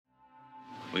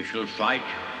We shall fight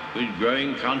with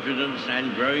growing confidence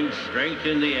and growing strength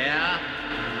in the air.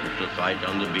 We shall fight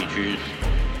on the beaches.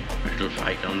 We shall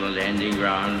fight on the landing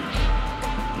grounds.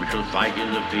 We shall fight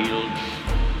in the fields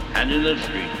and in the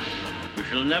streets. We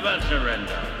shall never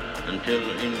surrender until,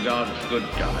 in God's good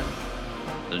time,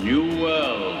 the new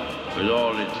world, with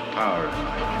all its power and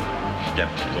might,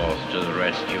 steps forth to the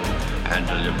rescue and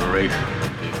the liberation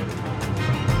of people.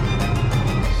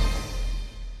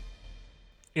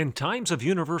 In times of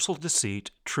universal deceit,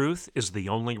 truth is the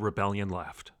only rebellion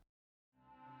left.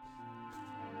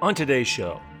 On today's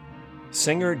show,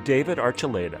 singer David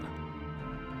Archuleta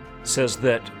says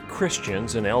that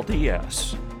Christians in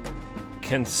LDS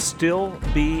can still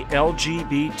be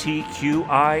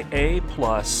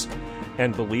LGBTQIA+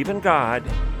 and believe in God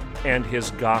and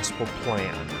His gospel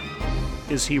plan.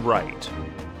 Is he right?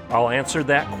 I'll answer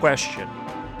that question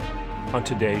on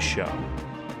today's show.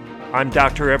 I'm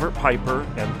Dr. Everett Piper,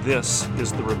 and this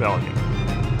is The Rebellion.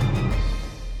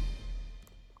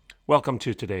 Welcome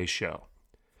to today's show.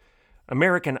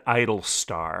 American Idol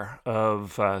star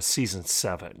of Season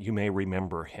 7, you may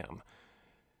remember him.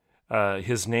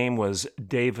 His name was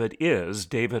David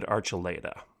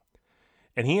Archuleta.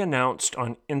 And he announced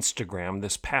on Instagram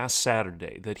this past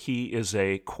Saturday that he is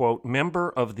a, quote, member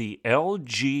of the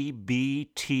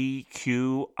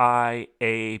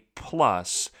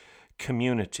LGBTQIA+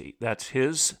 community. That's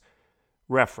his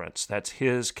reference. That's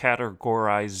his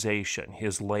categorization,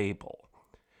 his label.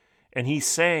 And he's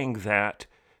saying that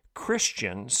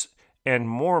Christians and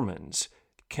Mormons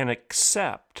can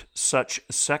accept such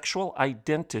sexual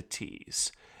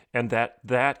identities and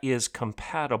that is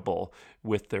compatible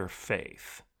with their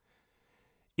faith.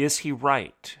 Is he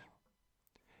right?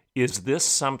 Is this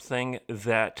something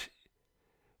that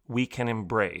we can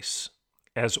embrace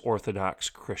as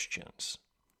Orthodox Christians?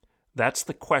 That's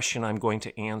the question I'm going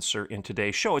to answer in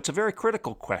today's show. It's a very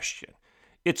critical question.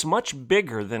 It's much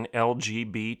bigger than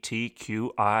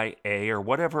LGBTQIA or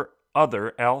whatever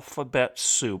other alphabet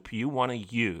soup you want to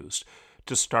use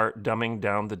to start dumbing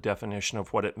down the definition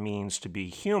of what it means to be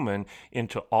human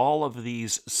into all of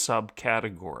these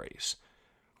subcategories.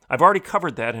 I've already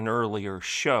covered that in earlier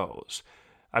shows.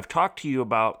 I've talked to you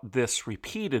about this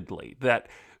repeatedly, that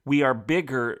we are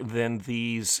bigger than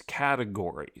these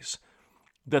categories,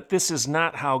 that this is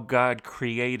not how God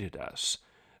created us,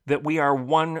 that we are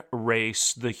one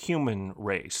race, the human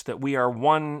race, that we are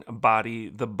one body,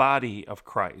 the body of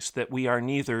Christ, that we are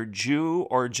neither Jew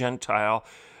or Gentile,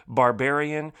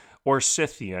 barbarian or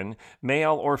Scythian,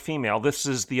 male or female. This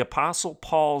is the Apostle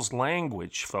Paul's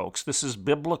language, folks. This is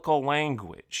biblical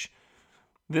language.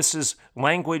 This is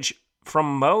language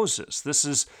from Moses. This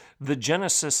is the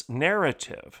Genesis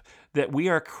narrative, that we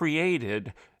are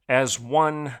created as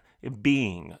one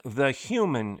being, the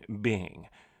human being,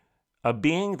 a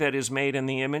being that is made in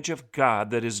the image of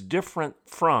God, that is different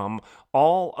from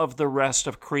all of the rest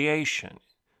of creation.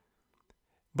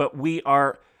 But we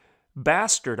are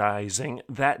bastardizing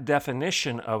that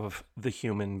definition of the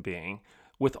human being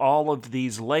with all of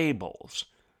these labels.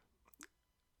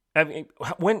 I mean,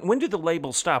 when do the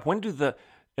labels stop? When do the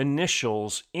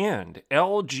initials end?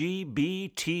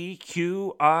 LGBTQIA,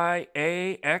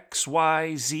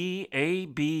 XYZ,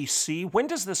 ABC. When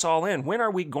does this all end? When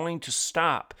are we going to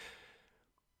stop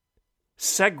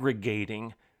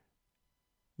segregating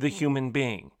the human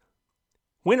being?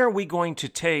 When are we going to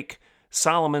take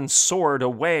Solomon's sword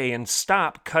away and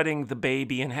stop cutting the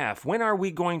baby in half? When are we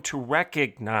going to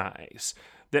recognize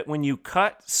that when you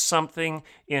cut something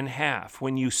in half,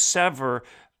 when you sever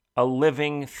a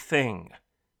living thing,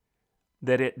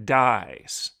 that it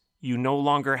dies? You no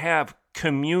longer have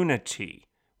community,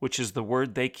 which is the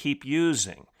word they keep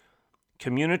using.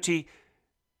 Community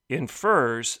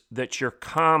infers that you're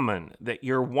common, that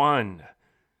you're one.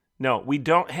 No, we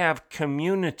don't have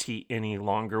community any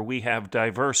longer. We have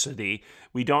diversity.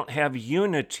 We don't have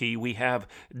unity. We have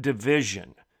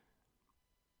division.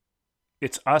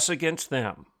 It's us against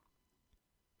them.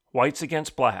 Whites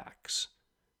against blacks.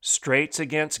 Straights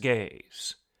against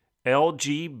gays.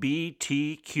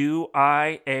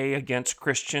 LGBTQIA against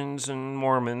Christians and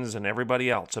Mormons and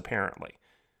everybody else, apparently.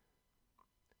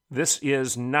 This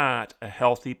is not a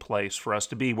healthy place for us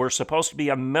to be. We're supposed to be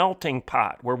a melting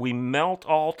pot where we melt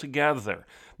all together,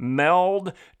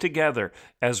 meld together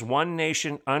as one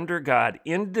nation under God,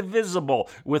 indivisible,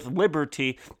 with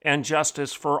liberty and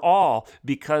justice for all,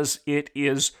 because it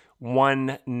is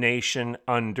one nation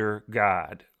under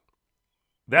God.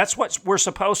 That's what we're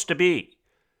supposed to be.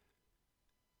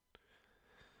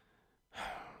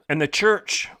 And the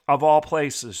church, of all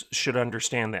places, should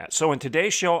understand that. So in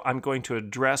today's show, I'm going to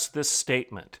address this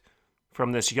statement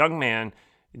from this young man,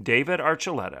 David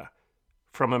Archuleta,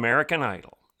 from American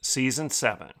Idol, Season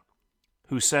 7,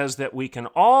 who says that we can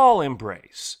all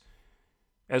embrace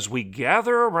as we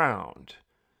gather around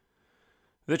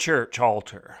the church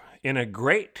altar in a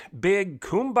great big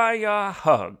kumbaya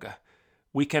hug.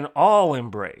 We can all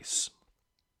embrace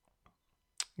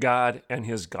God and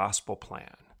his gospel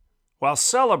plan while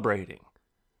celebrating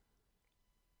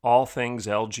all things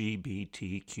LGBTQIA+.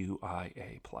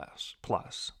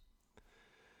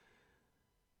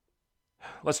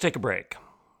 Let's take a break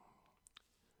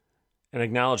and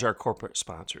acknowledge our corporate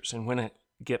sponsors. And when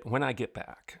I get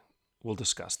back, we'll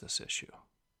discuss this issue.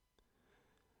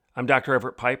 I'm Dr.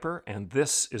 Everett Piper, and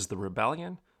this is The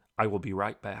Rebellion. I will be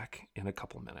right back in a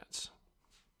couple minutes.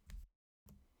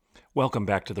 Welcome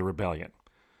back to The Rebellion.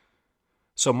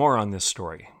 So more on this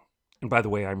story. And by the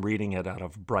way, I'm reading it out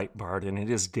of Breitbart, and it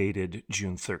is dated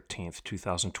June 13th,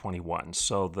 2021.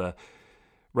 So the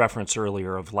reference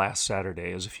earlier of last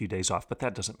Saturday is a few days off, but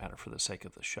that doesn't matter for the sake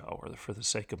of the show or for the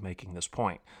sake of making this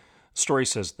point. The story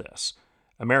says this.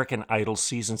 American Idol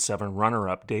Season 7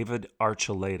 runner-up David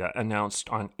Archuleta announced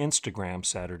on Instagram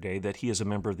Saturday that he is a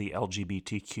member of the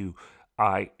LGBTQIA+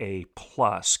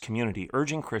 community,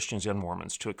 urging Christians and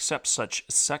Mormons to accept such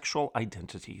sexual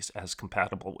identities as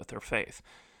compatible with their faith.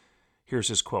 Here's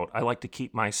his quote, "I like to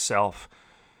keep myself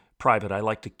private. I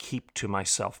like to keep to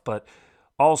myself, but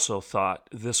also thought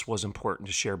this was important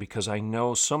to share because I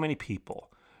know so many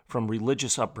people from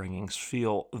religious upbringings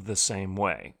feel the same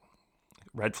way."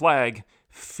 Red flag,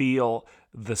 feel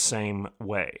the same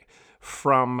way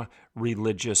from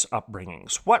religious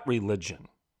upbringings. What religion?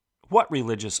 What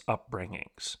religious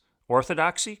upbringings?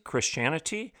 Orthodoxy,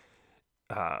 Christianity,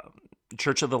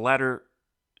 Church of the Latter,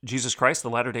 Jesus Christ, the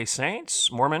Latter-day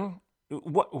Saints, Mormon?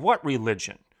 What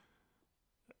religion?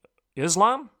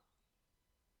 Islam?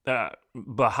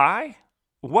 Baha'i?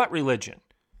 What religion?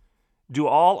 Do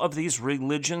all of these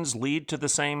religions lead to the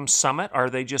same summit? Are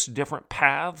they just different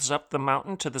paths up the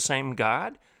mountain to the same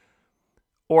God?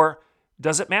 Or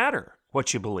does it matter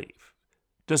what you believe?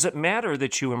 Does it matter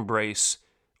that you embrace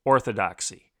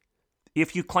orthodoxy?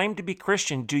 If you claim to be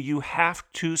Christian, do you have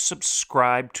to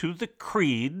subscribe to the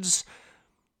creeds?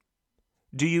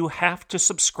 Do you have to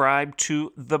subscribe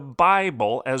to the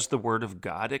Bible as the Word of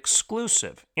God,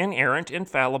 exclusive, inerrant,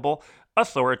 infallible,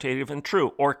 authoritative, and true?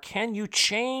 Or can you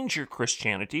change your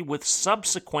Christianity with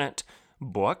subsequent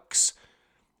books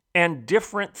and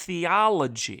different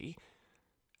theology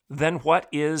than what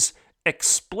is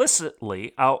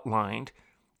explicitly outlined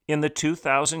in the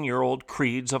 2,000-year-old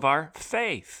creeds of our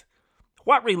faith?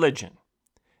 What religion?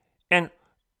 And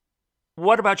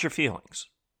what about your feelings?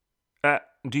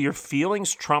 Do your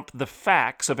feelings trump the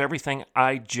facts of everything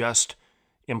I just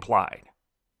implied?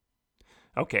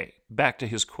 Okay, back to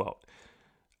his quote.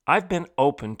 "I've been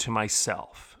open to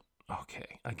myself."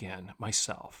 Okay, again,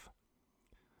 myself.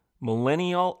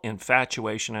 Millennial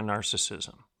infatuation and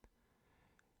narcissism.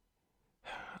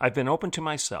 "I've been open to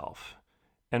myself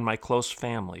and my close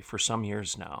family for some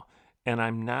years now, and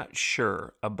I'm not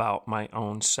sure about my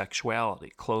own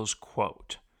sexuality." Close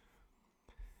quote.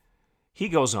 He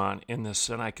goes on in this,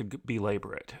 and I could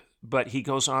belabor it, but he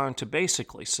goes on to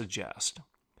basically suggest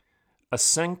a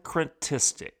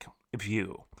syncretistic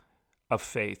view of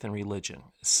faith and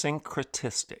religion.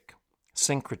 Syncretism,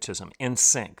 in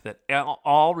sync, that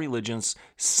all religions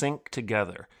sync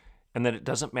together, and that it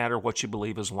doesn't matter what you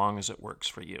believe as long as it works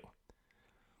for you.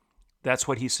 That's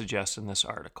what he suggests in this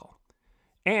article.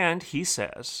 And he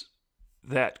says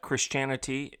that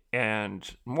Christianity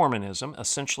and Mormonism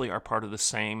essentially are part of the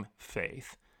same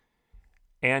faith,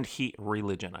 and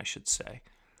religion, I should say.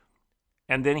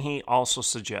 And then he also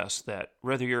suggests that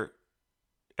whether you're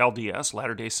LDS,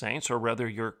 Latter-day Saints, or whether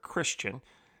you're Christian,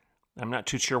 I'm not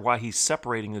too sure why he's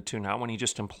separating the two now when he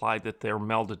just implied that they're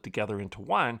melded together into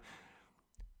one,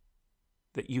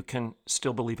 that you can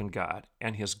still believe in God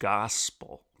and his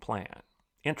gospel plan.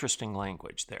 Interesting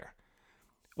language there.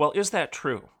 Well, is that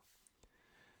true?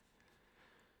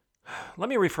 Let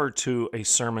me refer to a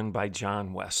sermon by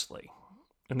John Wesley,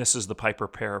 and this is the Piper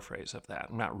paraphrase of that.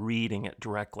 I'm not reading it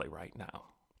directly right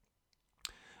now.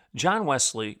 John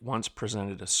Wesley once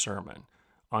presented a sermon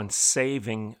on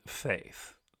saving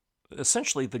faith,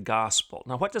 essentially the gospel.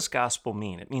 Now, what does gospel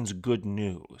mean? It means good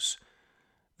news,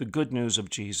 the good news of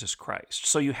Jesus Christ.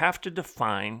 So you have to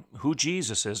define who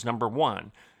Jesus is, number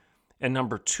one, and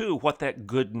number two, what that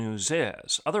good news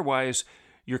is. Otherwise,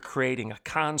 you're creating a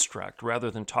construct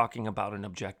rather than talking about an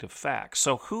objective fact.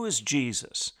 So who is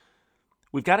Jesus?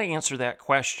 We've got to answer that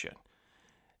question.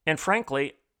 And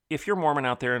frankly, if you're Mormon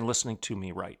out there and listening to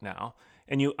me right now,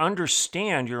 and you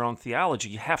understand your own theology,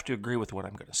 you have to agree with what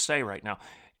I'm going to say right now.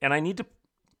 And I need to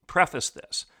preface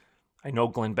this. I know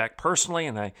Glenn Beck personally,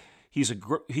 and he's a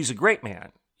great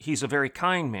man. He's a very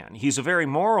kind man. He's a very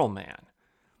moral man.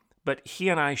 But he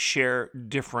and I share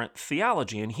different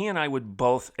theology, and he and I would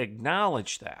both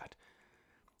acknowledge that.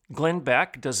 Glenn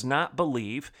Beck does not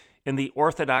believe in the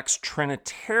Orthodox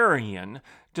Trinitarian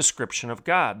description of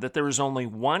God, that there is only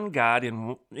one God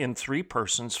in three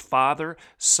persons, Father,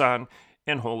 Son,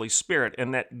 and Holy Spirit,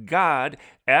 and that God,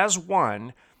 as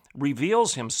one,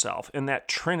 reveals himself in that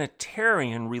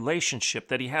Trinitarian relationship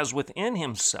that he has within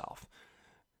himself.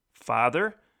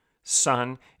 Father,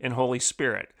 Son, and Holy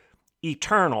Spirit.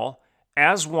 Eternal,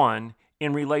 as one,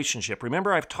 in relationship.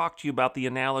 Remember, I've talked to you about the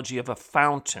analogy of a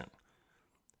fountain.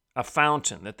 A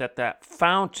fountain, that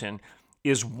fountain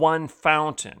is one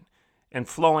fountain, and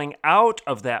flowing out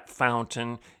of that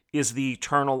fountain is the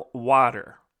eternal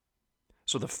water.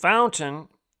 So the fountain,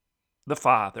 the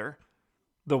Father,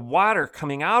 the water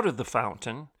coming out of the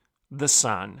fountain, the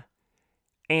Son,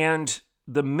 and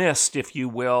the mist, if you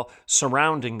will,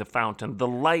 surrounding the fountain, the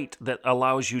light that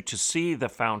allows you to see the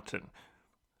fountain,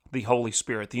 the Holy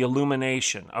Spirit, the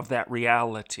illumination of that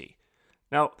reality.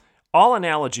 Now, all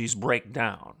analogies break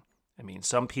down. I mean,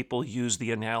 some people use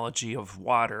the analogy of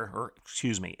water,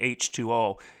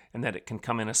 H2O, and that it can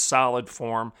come in a solid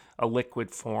form, a liquid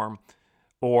form,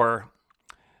 or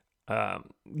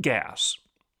gas.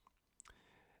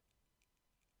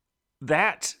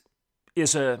 That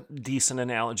is a decent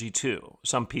analogy too.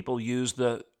 Some people use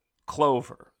the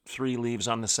clover, 3 leaves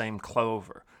on the same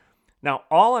clover. Now,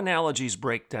 all analogies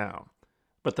break down,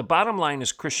 but the bottom line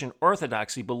is Christian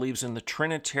orthodoxy believes in the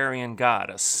Trinitarian God,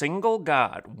 a single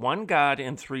God, one God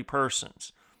in 3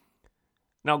 persons.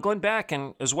 Now, Glenn Beck,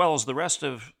 and as well as the rest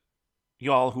of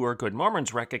y'all who are good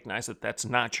Mormons, recognize that that's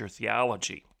not your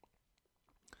theology.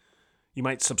 You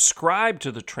might subscribe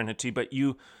to the Trinity, but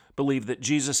you believe that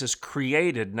Jesus is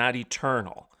created, not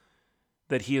eternal,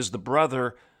 that he is the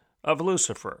brother of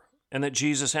Lucifer, and that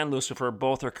Jesus and Lucifer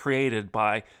both are created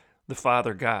by the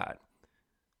Father God.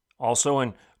 Also,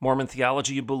 in Mormon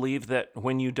theology, you believe that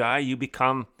when you die, you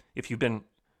become, if you've been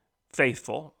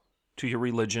faithful to your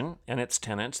religion and its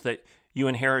tenets, that you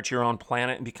inherit your own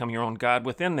planet and become your own God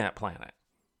within that planet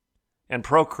and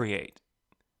procreate,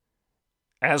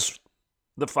 as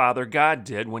the Father God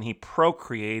did when he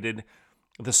procreated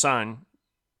the Son,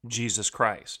 Jesus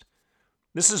Christ.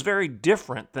 This is very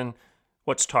different than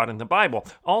what's taught in the Bible.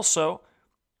 Also,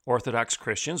 Orthodox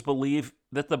Christians believe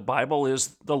that the Bible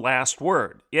is the last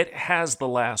word. It has the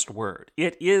last word.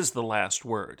 It is the last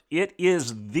word. It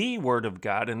is the Word of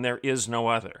God, and there is no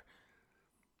other.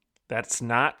 That's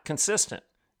not consistent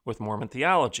with Mormon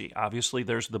theology. Obviously,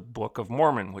 there's the Book of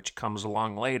Mormon, which comes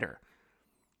along later.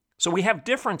 So we have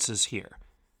differences here.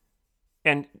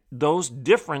 And those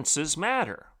differences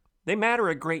matter. They matter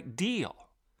a great deal.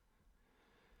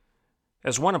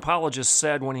 As one apologist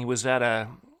said when he was at I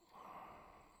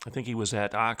think he was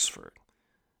at Oxford,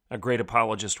 a great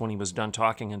apologist when he was done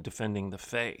talking and defending the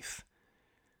faith,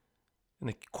 in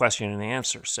the question and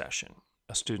answer session,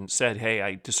 a student said, "Hey,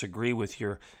 I disagree with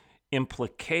your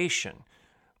implication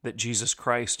that Jesus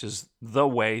Christ is the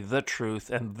way, the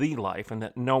truth, and the life, and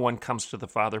that no one comes to the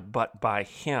Father but by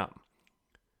him."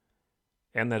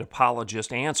 And that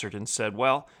apologist answered and said,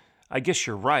 "Well, I guess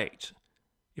you're right.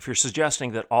 If you're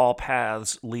suggesting that all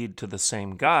paths lead to the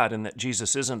same God and that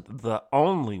Jesus isn't the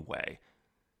only way,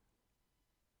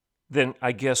 then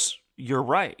I guess you're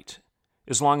right.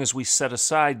 As long as we set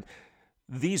aside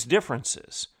these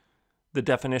differences, the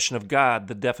definition of God,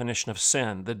 the definition of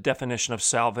sin, the definition of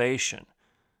salvation,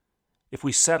 if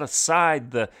we set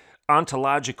aside the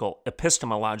ontological,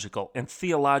 epistemological, and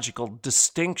theological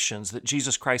distinctions that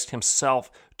Jesus Christ himself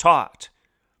taught.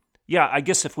 Yeah, I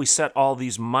guess if we set all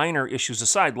these minor issues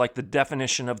aside, like the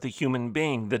definition of the human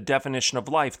being, the definition of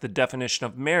life, the definition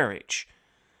of marriage,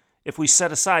 if we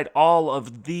set aside all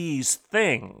of these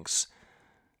things,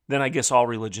 then I guess all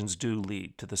religions do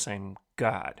lead to the same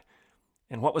God.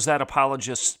 And what was that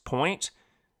apologist's point?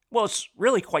 Well, it's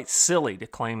really quite silly to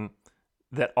claim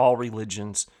that all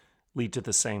religions lead to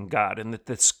the same God, and that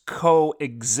this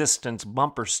coexistence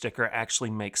bumper sticker actually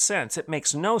makes sense. It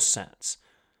makes no sense,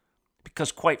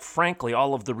 because quite frankly,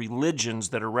 all of the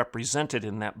religions that are represented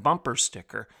in that bumper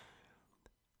sticker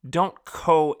don't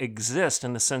coexist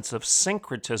in the sense of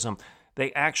syncretism.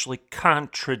 They actually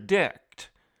contradict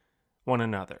one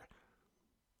another.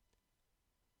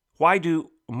 Why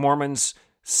do Mormons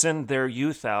send their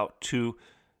youth out to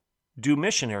do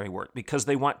missionary work? Because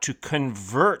they want to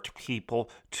convert people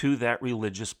to that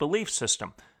religious belief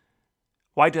system.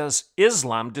 Why does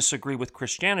Islam disagree with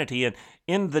Christianity? And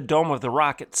in the Dome of the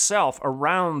Rock itself,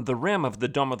 around the rim of the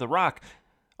Dome of the Rock,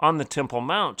 on the Temple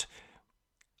Mount,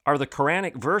 are the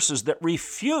Quranic verses that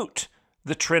refute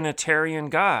the Trinitarian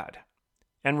God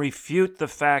and refute the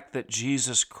fact that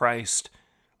Jesus Christ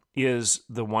is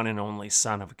the one and only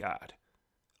Son of God.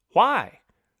 Why?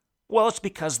 Well, it's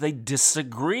because they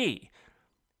disagree.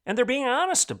 And they're being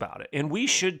honest about it. And we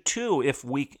should too if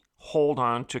we hold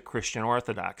on to Christian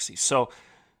orthodoxy. So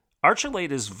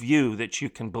Archulate's view that you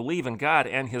can believe in God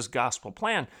and his gospel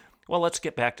plan, well, let's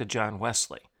get back to John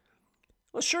Wesley.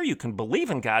 Well, sure, you can believe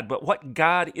in God, but what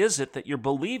God is it that you're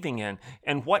believing in?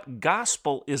 And what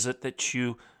gospel is it that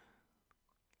you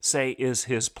say is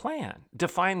his plan?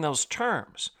 Define those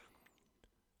terms.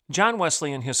 John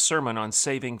Wesley, in his sermon on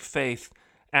saving faith,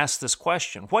 asked this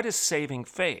question: what is saving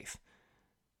faith?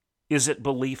 Is it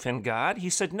belief in God? He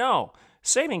said, no.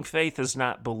 Saving faith is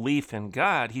not belief in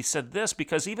God. He said this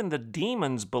because even the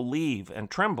demons believe and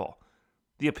tremble.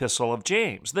 The Epistle of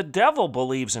James. The devil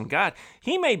believes in God.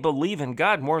 He may believe in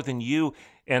God more than you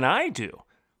and I do.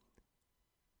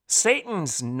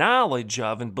 Satan's knowledge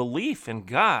of and belief in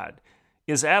God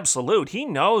is absolute. He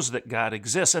knows that God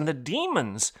exists. And the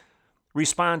demons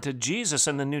respond to Jesus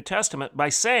in the New Testament by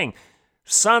saying,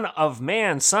 Son of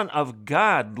man, Son of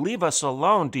God, leave us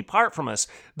alone, depart from us.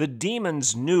 The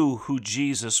demons knew who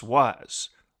Jesus was.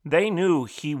 They knew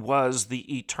he was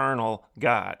the eternal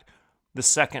God, the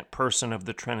second person of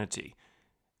the Trinity.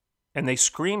 And they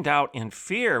screamed out in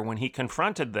fear when he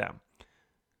confronted them.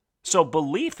 So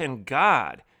belief in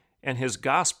God and his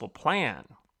gospel plan,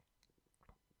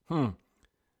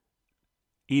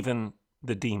 even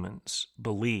the demons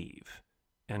believe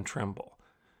and tremble.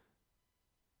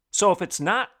 So if it's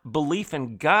not belief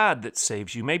in God that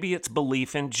saves you, maybe it's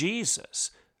belief in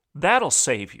Jesus. That'll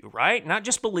save you, right? Not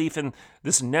just belief in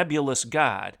this nebulous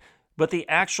God, but the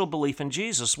actual belief in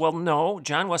Jesus. Well, no,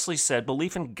 John Wesley said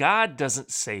belief in God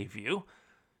doesn't save you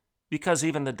because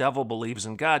even the devil believes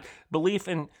in God. Belief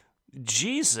in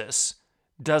Jesus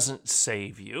doesn't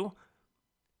save you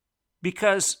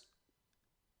because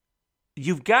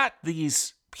you've got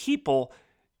these people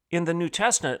in the New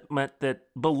Testament that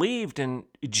believed in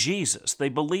Jesus. They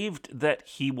believed that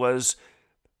he was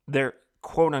their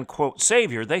quote-unquote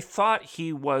Savior. They thought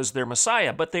he was their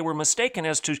Messiah, but they were mistaken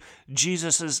as to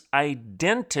Jesus'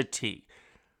 identity.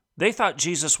 They thought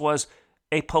Jesus was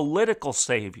a political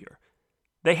Savior.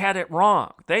 They had it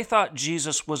wrong. They thought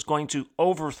Jesus was going to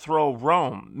overthrow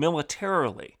Rome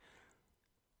militarily.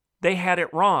 They had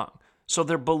it wrong. So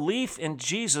their belief in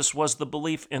Jesus was the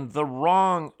belief in the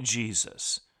wrong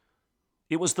Jesus.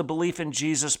 It was the belief in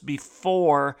Jesus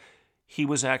before he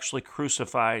was actually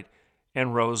crucified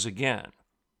and rose again.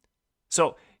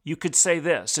 So you could say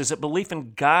this: is it belief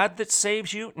in God that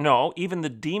saves you? No, even the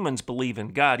demons believe in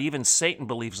God. Even Satan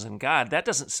believes in God. That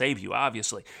doesn't save you,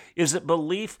 obviously. Is it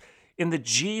belief in the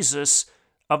Jesus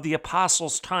of the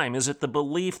apostles' time? Is it the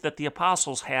belief that the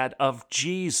apostles had of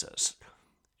Jesus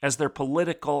as their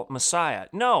political Messiah?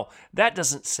 No, that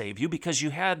doesn't save you because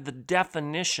you had the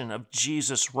definition of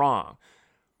Jesus wrong.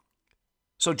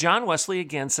 So John Wesley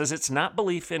again says it's not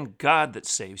belief in God that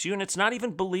saves you, and it's not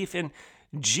even belief in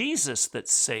Jesus that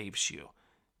saves you.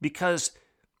 Because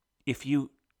if you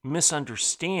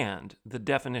misunderstand the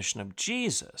definition of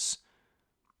Jesus,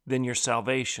 then your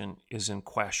salvation is in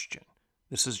question.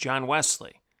 This is John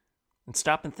Wesley. And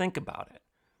stop and think about it.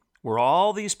 Were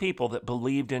all these people that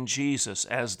believed in Jesus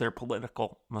as their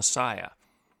political Messiah,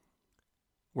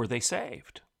 were they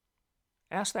saved?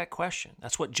 Ask that question.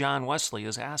 That's what John Wesley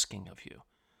is asking of you.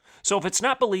 So if it's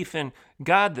not belief in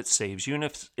God that saves you, and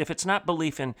if it's not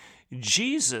belief in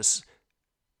Jesus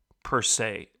per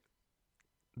se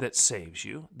that saves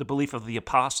you, the belief of the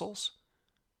apostles,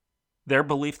 their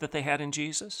belief that they had in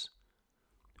Jesus,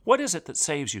 what is it that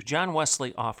saves you? John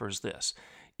Wesley offers this.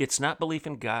 It's not belief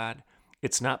in God.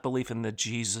 It's not belief in the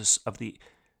Jesus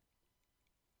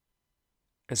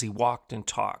as he walked and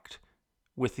talked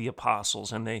with the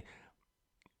apostles, and they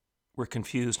were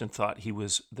confused and thought he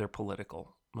was their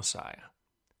political Messiah.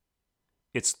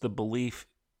 It's the belief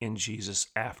in Jesus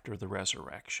after the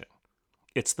resurrection.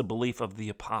 It's the belief of the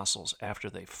apostles after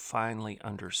they finally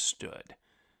understood.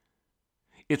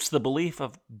 It's the belief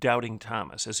of doubting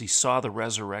Thomas as he saw the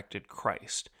resurrected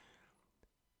Christ,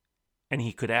 and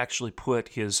he could actually put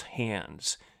his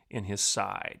hands in his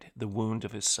side, the wound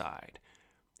of his side,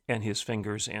 and his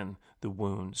fingers in the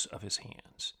wounds of his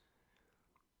hands.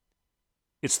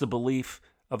 It's the belief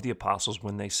of the apostles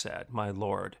when they said, "My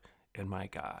Lord and my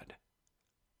God."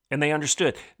 And they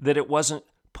understood that it wasn't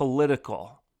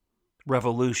political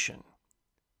revolution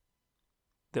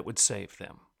that would save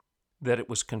them, that it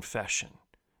was confession,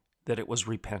 that it was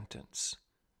repentance,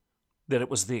 that it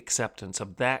was the acceptance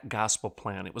of that gospel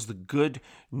plan. It was the good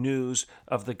news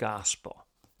of the gospel.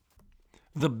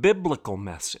 the biblical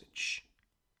message,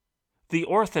 the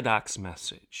orthodox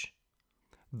message,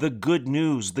 the good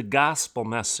news, the gospel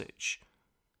message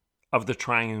of the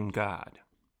triune God.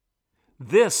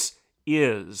 This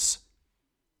is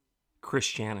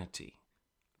Christianity.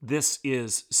 This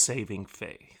is saving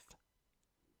faith.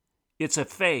 It's a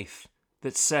faith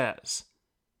that says,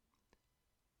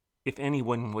 if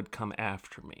anyone would come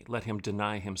after me, let him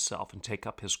deny himself and take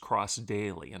up his cross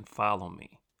daily and follow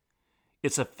me.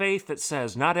 It's a faith that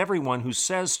says, not everyone who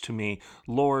says to me,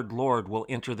 Lord, Lord, will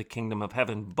enter the kingdom of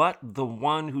heaven, but the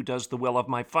one who does the will of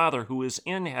my Father who is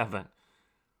in heaven.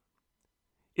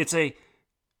 It's a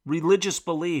religious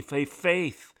belief, a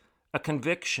faith, a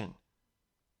conviction,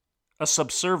 a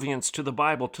subservience to the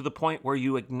Bible, to the point where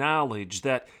you acknowledge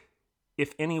that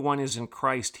if anyone is in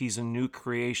Christ, he's a new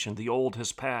creation. The old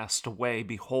has passed away.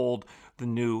 Behold, the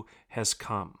new has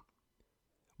come.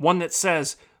 One that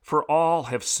says, for all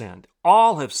have sinned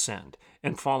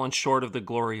and fallen short of the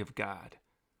glory of God.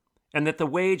 And that the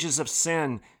wages of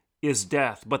sin is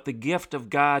death, but the gift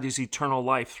of God is eternal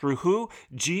life. Through who?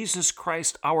 Jesus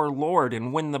Christ our Lord.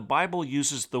 And when the Bible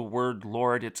uses the word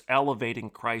Lord, it's elevating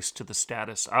Christ to the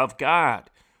status of God.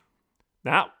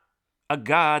 Not a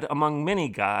God among many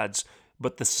gods,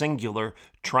 but the singular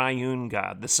triune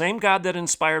God. The same God that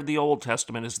inspired the Old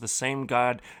Testament is the same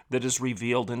God that is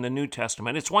revealed in the New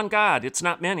Testament. It's one God, it's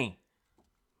not many.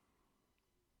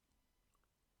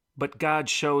 But God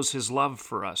shows his love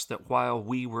for us, that while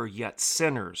we were yet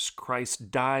sinners, Christ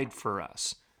died for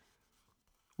us.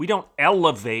 We don't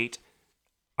elevate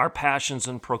our passions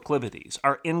and proclivities,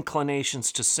 our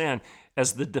inclinations to sin,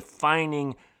 as the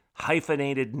defining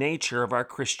hyphenated nature of our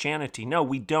Christianity. No,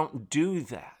 we don't do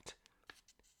that.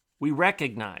 We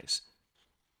recognize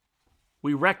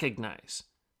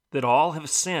that all have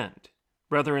sinned,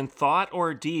 whether in thought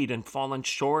or deed, and fallen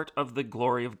short of the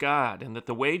glory of God, and that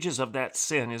the wages of that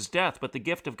sin is death, but the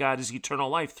gift of God is eternal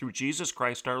life through Jesus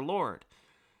Christ our Lord.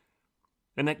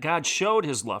 And that God showed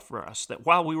his love for us, that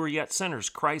while we were yet sinners,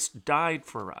 Christ died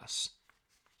for us.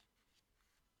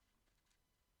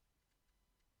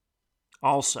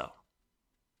 Also,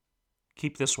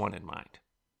 keep this one in mind.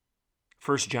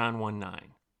 1 John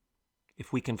 1:9.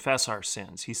 If we confess our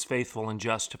sins, he's faithful and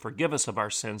just to forgive us of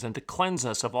our sins and to cleanse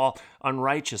us of all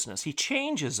unrighteousness. He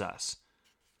changes us.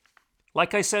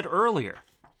 Like I said earlier,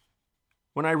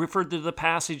 when I referred to the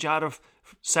passage out of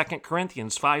 2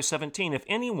 Corinthians 5:17, if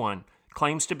anyone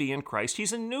claims to be in Christ,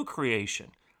 he's a new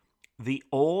creation. The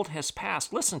old has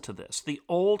passed. Listen to this. The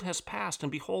old has passed,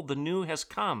 and behold, the new has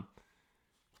come.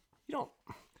 You don't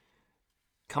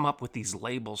come up with these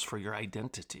labels for your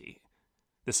identity.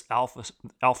 This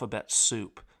alphabet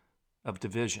soup of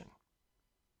division.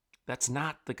 That's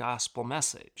not the gospel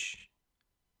message.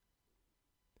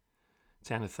 It's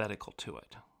antithetical to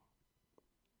it.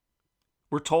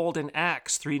 We're told in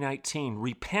Acts 3:19,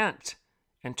 repent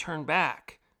and turn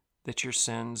back, that your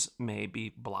sins may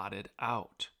be blotted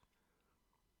out.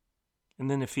 And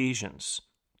then Ephesians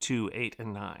 2:8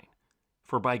 and 9,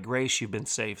 for by grace you've been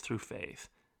saved through faith.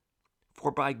 For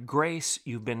by grace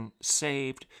you've been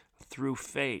saved through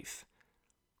faith.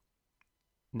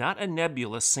 Not a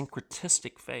nebulous,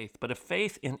 syncretistic faith, but a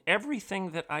faith in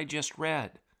everything that I just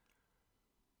read.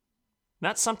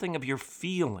 Not something of your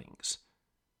feelings.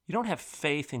 You don't have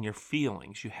faith in your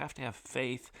feelings. You have to have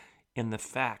faith in the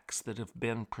facts that have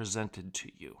been presented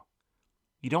to you.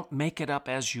 You don't make it up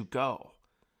as you go.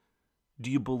 Do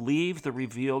you believe the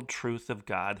revealed truth of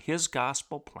God, his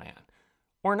gospel plan,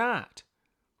 or not?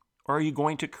 Or are you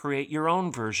going to create your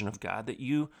own version of God that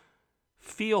you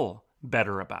feel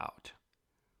better about?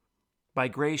 By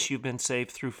grace you've been saved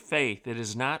through faith. It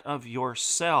is not of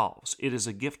yourselves. It is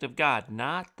a gift of God,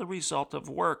 not the result of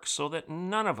works, so that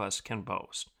none of us can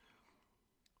boast.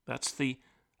 That's the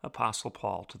Apostle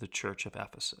Paul to the church of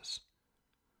Ephesus.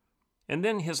 And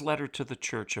then his letter to the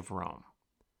church of Rome.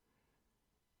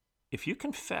 If you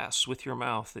confess with your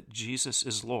mouth that Jesus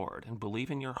is Lord and believe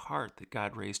in your heart that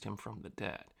God raised him from the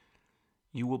dead,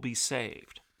 you will be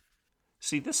saved.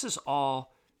 See, this is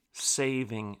all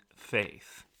saving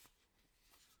faith.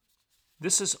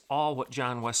 This is all what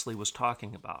John Wesley was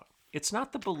talking about. It's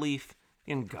not the belief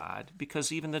in God,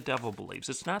 because even the devil believes.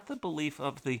 It's not the belief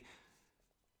of the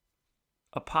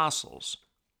apostles,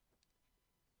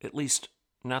 at least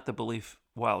not the belief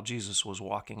while Jesus was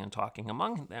walking and talking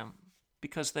among them,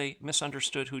 because they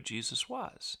misunderstood who Jesus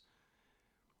was.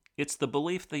 It's the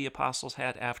belief the apostles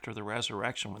had after the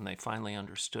resurrection, when they finally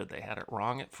understood they had it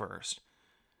wrong at first,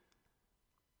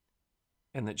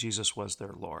 and that Jesus was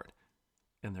their Lord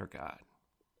and their God.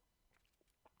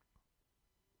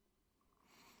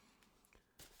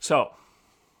 So,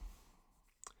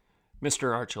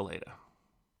 Mr. Archuleta,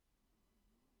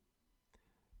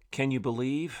 Can you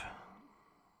believe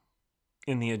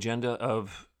in the agenda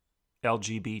of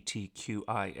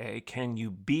LGBTQIA? Can you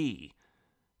be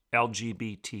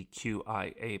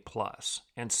LGBTQIA plus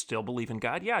and still believe in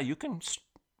God? Yeah, you can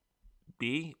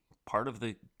be part of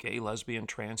the gay, lesbian,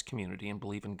 trans community and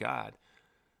believe in God.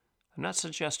 I'm not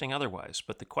suggesting otherwise,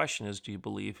 but the question is, do you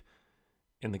believe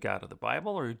in the God of the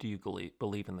Bible, or do you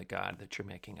believe in the God that you're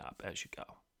making up as you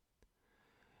go?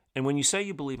 And when you say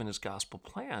you believe in his gospel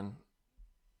plan,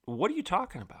 what are you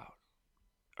talking about?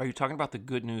 Are you talking about the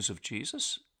good news of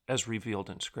Jesus as revealed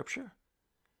in Scripture?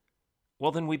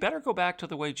 Well, then we better go back to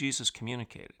the way Jesus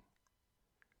communicated.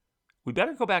 We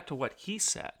better go back to what he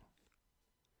said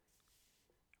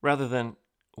rather than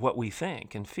what we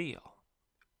think and feel.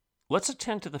 Let's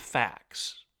attend to the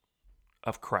facts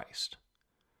of Christ.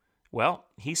 Well,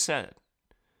 he said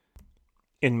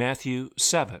in Matthew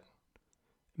 7,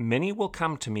 "Many will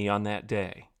come to me on that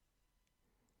day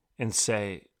and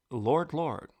say, 'Lord,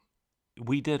 Lord,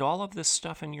 we did all of this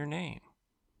stuff in your name.'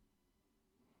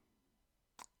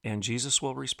 And Jesus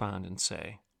will respond and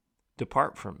say,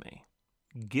 'Depart from me.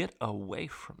 Get away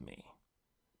from me.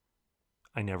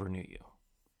 I never knew you.'"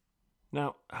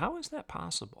 Now, how is that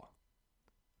possible?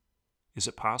 Is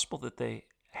it possible that they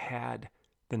had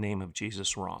the name of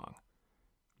Jesus wrong,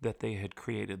 that they had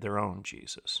created their own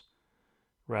Jesus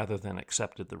rather than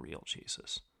accepted the real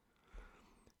Jesus?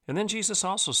 And then Jesus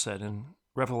also said in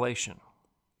Revelation,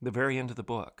 the very end of the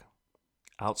book,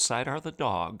 "Outside are the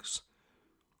dogs,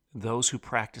 those who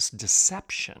practice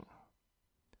deception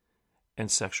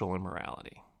and sexual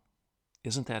immorality."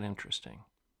 Isn't that interesting?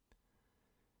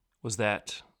 Was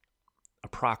that a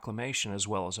proclamation as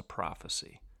well as a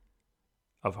prophecy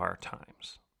of our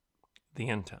times, the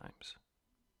end times?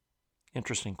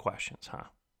 Interesting questions, huh?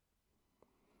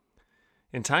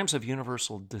 In times of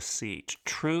universal deceit,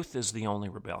 truth is the only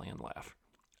rebellion left.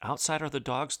 Outside are the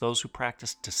dogs, those who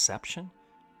practice deception.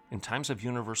 In times of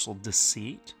universal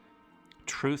deceit,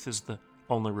 truth is the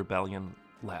only rebellion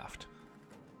left.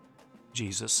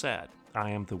 Jesus said,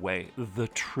 "I am the way, the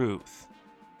truth,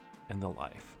 and the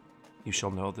life. You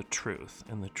shall know the truth,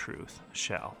 and the truth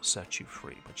shall set you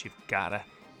free." But you've got to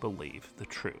believe the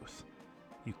truth.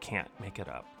 You can't make it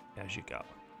up as you go.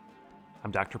 I'm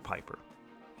Dr. Piper,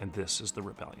 and this is The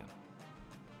Rebellion.